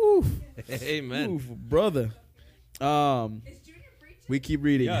 Woo. Amen. Oof, brother. We keep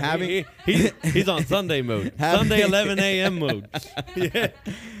reading. Yeah, he's on Sunday mode. Sunday 11 a.m. mode. Yeah.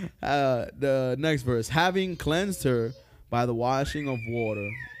 The next verse. Having cleansed her by the washing of water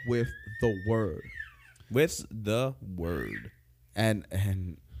with the word. With the word. And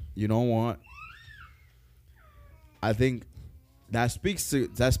you know what? I think that speaks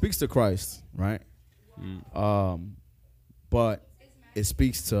to Christ, right? But it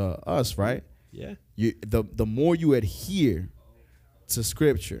speaks to us, right? Yeah. The more you adhere to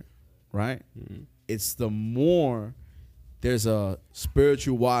Scripture, right? It's the more there's a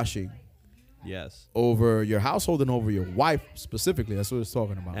spiritual washing. Yes. Over your household and over your wife specifically. That's what it's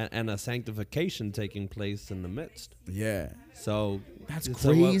talking about. And a sanctification taking place in the midst. Yeah. So that's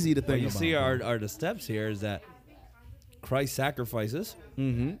crazy to think about. You about. See, are the steps here is that Christ sacrifices.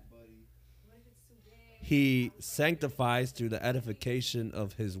 Mm-hmm. He sanctifies through the edification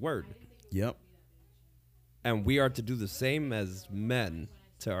of his word. Yep. And we are to do the same as men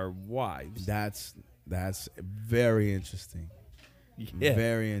to our wives. That's very interesting. Yeah.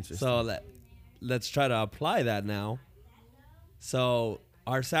 Very interesting. So let's try to apply that now. So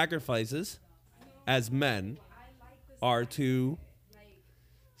our sacrifices as men are to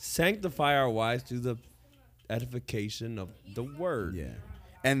sanctify our wives through the edification of the word. Yeah.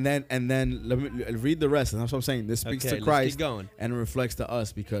 And then let me read the rest. And that's what I'm saying. This speaks to Christ and it reflects to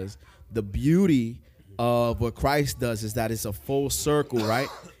us, because the beauty of what Christ does is that it's a full circle, right?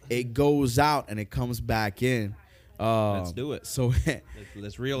 It goes out and it comes back in. Let's do it. So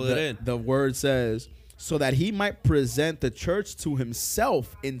let's reel it in. The word says, so that he might present the church to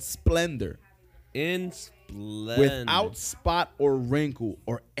himself in splendor. Without spot or wrinkle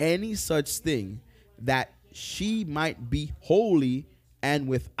or any such thing, that she might be holy and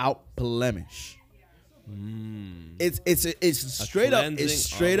without blemish. It's straight up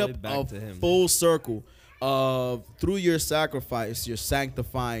a full circle of, through your sacrifice, you're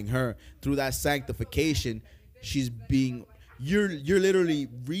sanctifying her. Through that sanctification, you're literally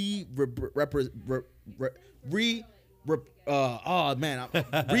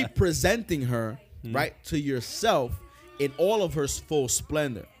representing her, right, to yourself in all of her full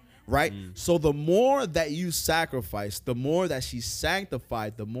splendor, right? So the more that you sacrifice, the more that she's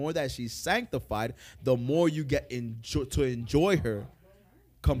sanctified, the more you get to enjoy her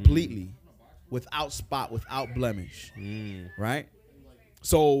completely, without spot, without blemish, right?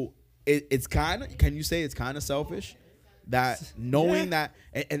 So it's kind of, can you say it's kind of selfish that knowing that,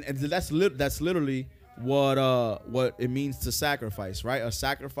 and that's literally what it means to sacrifice, right? A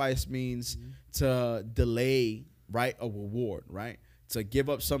sacrifice means to delay, right, a reward, right? To give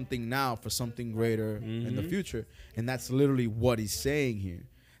up something now for something greater in the future. And that's literally what he's saying here,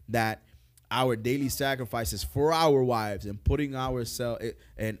 that our daily sacrifices for our wives and putting ourselves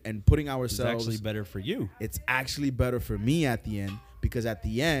it's actually better for you. It's actually better for me at the end, because at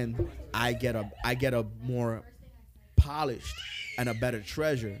the end I get a more polished and a better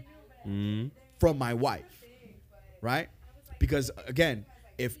treasure from my wife, right? Because again,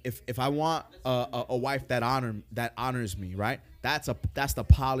 if I want a wife that honors me, right? That's the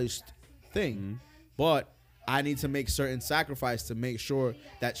polished thing. But I need to make certain sacrifice to make sure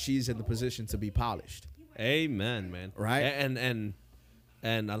that she's in the position to be polished. Amen, man. Right? And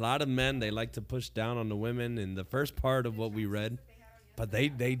a lot of men, they like to push down on the women in the first part of what we read, but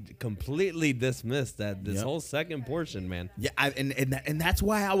they completely dismiss this whole second portion, man. Yeah, and that's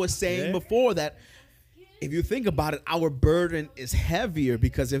why I was saying before that if you think about it, our burden is heavier,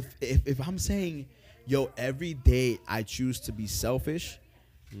 because if I'm saying, yo, every day I choose to be selfish,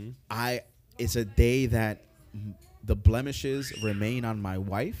 it's a day that the blemishes remain on my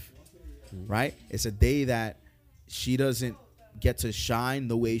wife, right? It's a day that she doesn't get to shine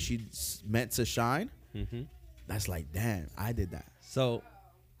the way she's meant to shine. That's like, damn, I did that. So,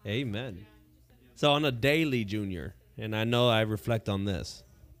 amen. So on a daily, Junior, and I know I reflect on this,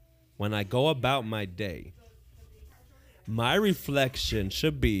 when I go about my day, my reflection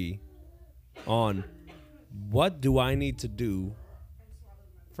should be on what do I need to do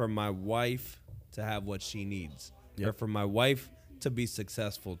for my wife to have what she needs, or for my wife to be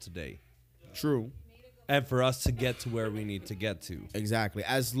successful today. True. And for us to get to where we need to get to. Exactly.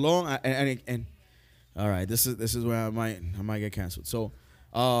 As long and all right, this is where I might get canceled. So,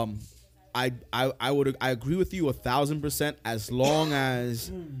 I agree with you 1,000%. As long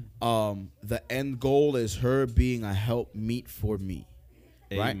as the end goal is her being a help meet for me.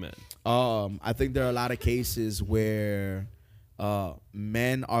 Amen. Right? I think there are a lot of cases where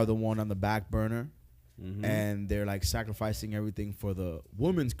men are the one on the back burner, and they're like sacrificing everything for the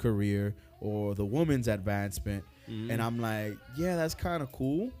woman's career or the woman's advancement. And I'm like, yeah, that's kind of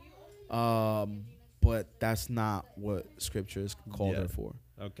cool, but that's not what Scripture has called her for.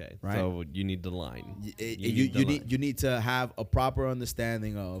 Okay, right? So you need the line. You need to have a proper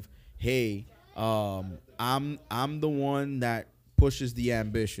understanding of, hey, I'm the one that pushes the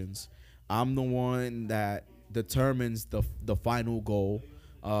ambitions. I'm the one that determines the final goal,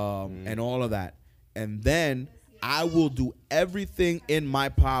 and all of that. And then I will do everything in my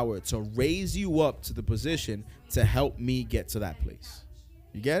power to raise you up to the position to help me get to that place.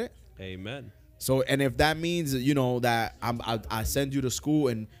 You get it? Amen. So, and if that means, you know, that I send you to school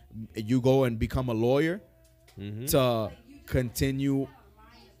and you go and become a lawyer to continue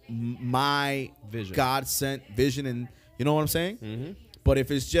my vision, God-sent vision, and you know what I'm saying? But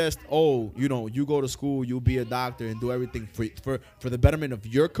if it's just, oh, you know, you go to school, you'll be a doctor and do everything for the betterment of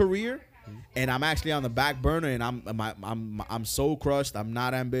your career, and I'm actually on the back burner, and I'm so crushed. I'm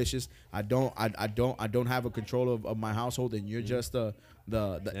not ambitious. I don't have a control of my household, and you're just the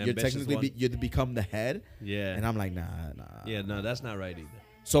you're technically you become the head. Yeah. And I'm like, nah. Yeah, no, that's not right either.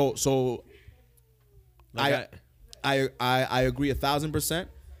 So like I agree 1,000%,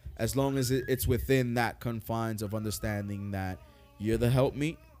 as long as it's within that confines of understanding that you're the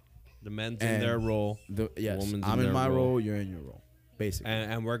helpmeet. The men's in their role. Yes, I'm in my role. You're in your role, basically.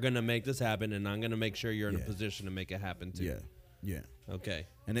 And we're gonna make this happen, and I'm gonna make sure you're in a position to make it happen too. Yeah. Okay.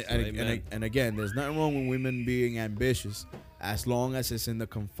 And again, there's nothing wrong with women being ambitious, as long as it's in the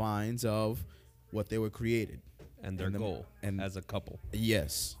confines of what they were created and their goal as a couple.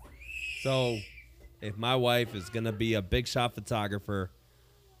 Yes. So, if my wife is gonna be a big shot photographer,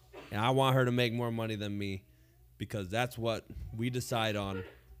 and I want her to make more money than me, because that's what we decide on,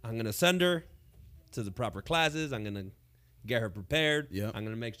 I'm gonna send her to the proper classes. I'm gonna get her prepared. Yep. I'm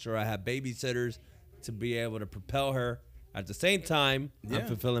gonna make sure I have babysitters to be able to propel her. At the same time, I'm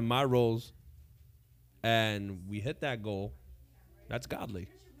fulfilling my roles, and we hit that goal. That's godly.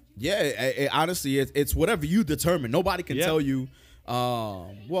 Yeah, honestly, it's whatever you determine. Nobody can tell you.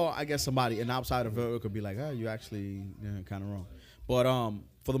 Well, I guess an outsider could be like, "Oh, you actually kind of wrong." But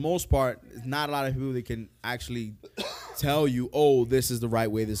for the most part, it's not a lot of people that can actually tell you, "Oh, this is the right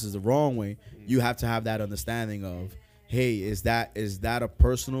way. This is the wrong way." You have to have that understanding of, "Hey, is that a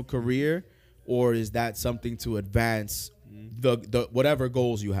personal career, or is that something to advance the whatever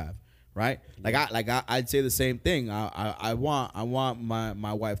goals you have?" Right? I'd say the same thing. I want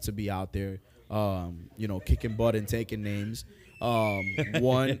my wife to be out there, kicking butt and taking names.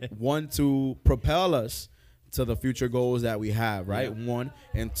 One to propel us to the future goals that we have, right? Yeah. One,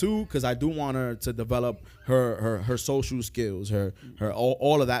 and two, because I do want her to develop her social skills, her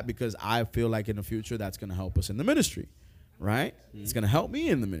all of that, because I feel like in the future that's gonna help us in the ministry, right? It's gonna help me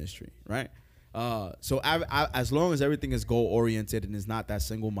in the ministry, right? So I, as long as everything is goal oriented and is not that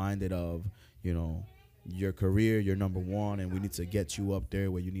single minded of, your career, you're number one, and we need to get you up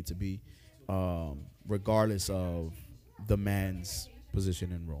there where you need to be, regardless of the man's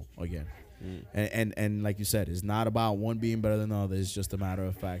position and role again. And like you said, it's not about one being better than the other. It's just a matter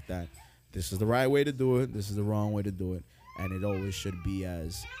of fact that this is the right way to do it, this is the wrong way to do it, and it always should be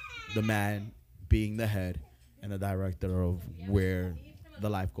as the man being the head and the director of where the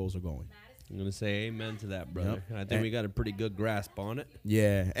life goals are going. I'm gonna say amen to that, brother. Yep. I think we got a pretty good grasp on it.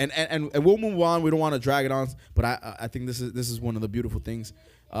 Yeah, and we'll move on. We don't want to drag it on, but I think this is one of the beautiful things.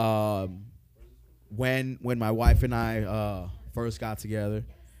 When my wife and I first got together,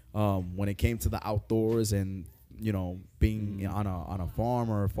 when it came to the outdoors and being on a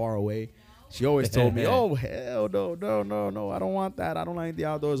farm or far away, she always told me, "Oh hell no, I don't want that. I don't like the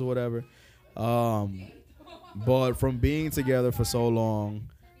outdoors or whatever." But from being together for so long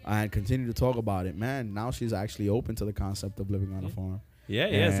and continue to talk about it, man, now she's actually open to the concept of living on a farm.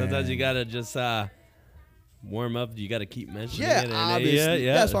 Yeah. Sometimes you gotta just warm up. You gotta keep mentioning it. And Obviously.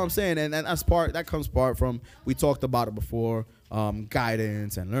 That's what I'm saying. And that comes part from, we talked about it before,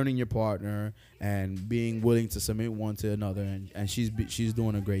 guidance and learning your partner and being willing to submit one to another. And she's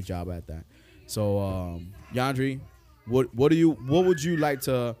doing a great job at that. So, Yandri, what would you like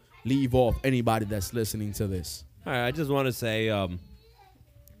to leave off anybody that's listening to this? All right, I just want to say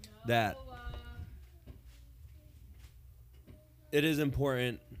that it is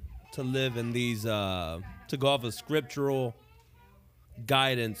important to live in these, to go off of scriptural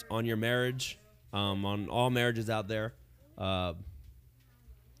guidance on your marriage, on all marriages out there.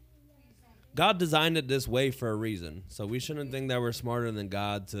 God designed it this way for a reason, so we shouldn't think that we're smarter than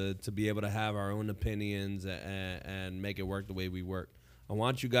God to be able to have our own opinions and make it work the way we work. I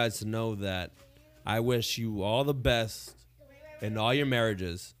want you guys to know that I wish you all the best in all your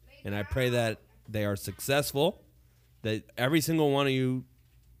marriages, and I pray that they are successful, that every single one of you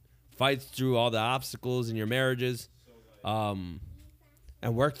fights through all the obstacles in your marriages, and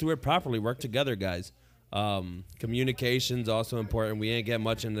work through it properly. Work together, guys. Communication's also important. We ain't get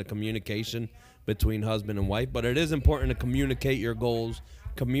much into communication between husband and wife, but it is important to communicate your goals,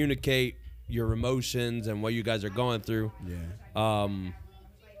 communicate your emotions and what you guys are going through. Yeah.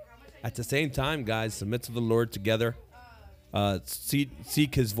 At the same time, guys, submit to the Lord together.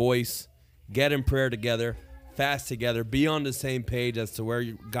 Seek His voice. Get in prayer together. fast together, be on the same page as to where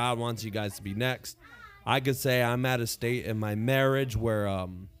God wants you guys to be next. I could say I'm at a state in my marriage where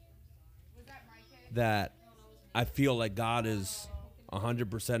that I feel like God is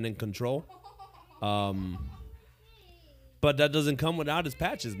 100% in control. But that doesn't come without his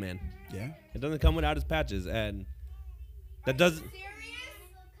patches, man. Yeah. It doesn't come without his patches. And that doesn't...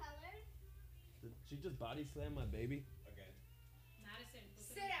 Did she just body slam my baby? Okay.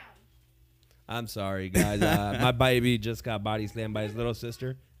 Sit down. I'm sorry, guys. My baby just got body slammed by his little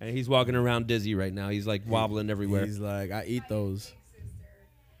sister. And he's walking around dizzy right now. He's like wobbling everywhere. He's like, I eat those.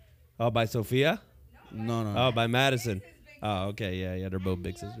 Oh, by Sophia? No. Oh, by Madison. Oh, okay. Yeah. They're both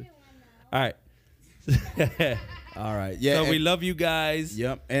big sisters. All right. All right. Yeah. So we love you guys.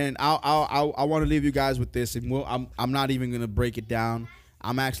 Yep. And I want to leave you guys with this. And I'm not even gonna break it down.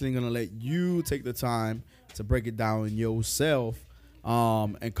 I'm actually gonna let you take the time to break it down yourself,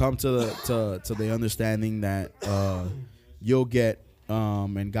 and come to the understanding that you'll get,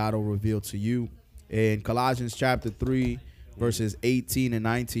 and God will reveal to you. In Colossians chapter 3, verses 18 and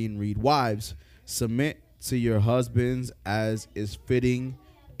 19, read, "Wives, submit to your husbands as is fitting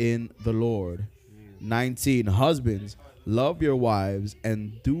in the Lord." 19, "Husbands, love your wives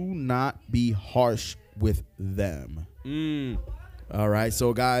and do not be harsh with them." All right,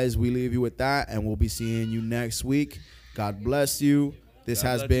 so guys, we leave you with that, and we'll be seeing you next week. God bless you. This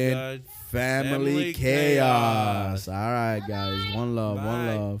has been Family Chaos. All right, guys. One love. Bye. One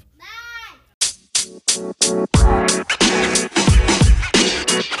love. Bye.